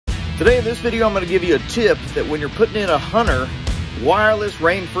Today in this video, I'm going to give you a tip that when you're putting in a Hunter wireless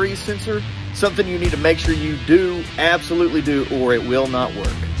rain freeze sensor, something you need to make sure you do, absolutely do, or it will not work.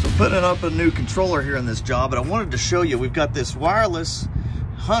 So I'm putting up a new controller here in this job, but I wanted to show you, we've got this wireless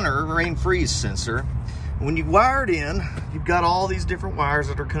Hunter rain freeze sensor. When you wire it in, you've got all these different wires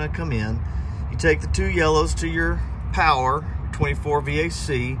that are going to come in. You take the two yellows to your power, 24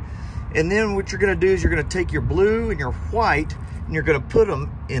 VAC, and then what you're going to do is you're going to take your blue and your white and you're going to put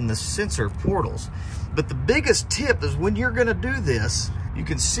them in the sensor portals. But the biggest tip is when you're going to do this, you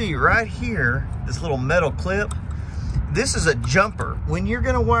can see right here, this little metal clip. This is a jumper. When you're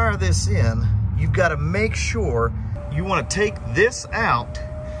going to wire this in, you've got to make sure you want to take this out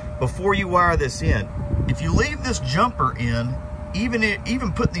before you wire this in. If you leave this jumper in,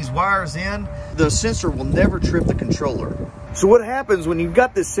 even putting these wires in, the sensor will never trip the controller. So what happens when you've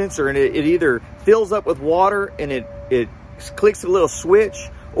got this sensor and it either fills up with water and it clicks a little switch,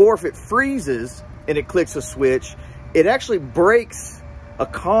 or if it freezes and it clicks a switch, it actually breaks a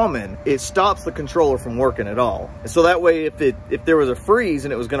common. It stops the controller from working at all. And so that way, if there was a freeze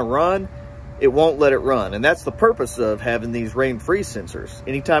and it was going to run, it won't let it run. And that's the purpose of having these rain freeze sensors.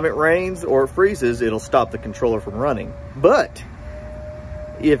 Anytime it rains or it freezes, it'll stop the controller from running. But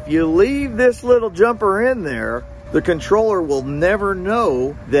if you leave this little jumper in there, the controller will never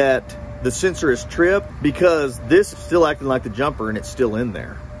know that the sensor is tripped because this is still acting like the jumper and it's still in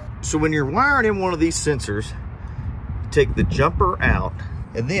there. So when you're wiring in one of these sensors, you take the jumper out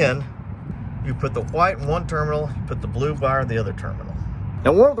and then you put the white in one terminal, you put the blue wire in the other terminal.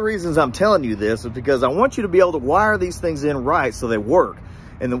 Now, one of the reasons I'm telling you this is because I want you to be able to wire these things in right so they work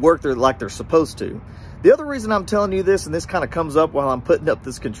and they work like they're supposed to. The other reason I'm telling you this, and this kind of comes up while I'm putting up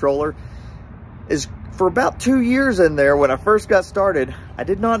this controller, is for about 2 years in there, when I first got started, I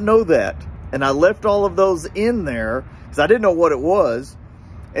did not know that. And I left all of those in there because I didn't know what it was.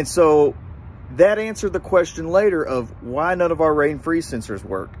 And so that answered the question later of why none of our rain freeze sensors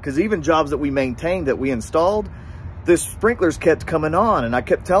worked. Because even jobs that we maintained, that we installed, the sprinklers kept coming on. And I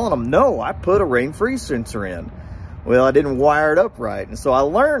kept telling them, no, I put a rain freeze sensor in. Well, I didn't wire it up right. And so I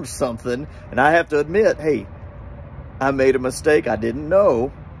learned something, and I have to admit, hey, I made a mistake. I didn't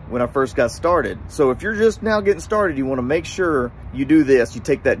know when I first got started. So if you're just now getting started, you want to make sure you do this. You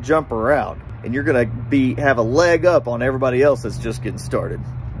take that jumper out, and you're going to have a leg up on everybody else that's just getting started.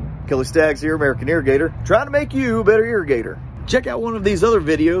 Kelly Staggs here, American Irrigator, trying to make you a better irrigator. Check out one of these other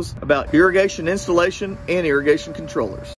videos about irrigation installation and irrigation controllers.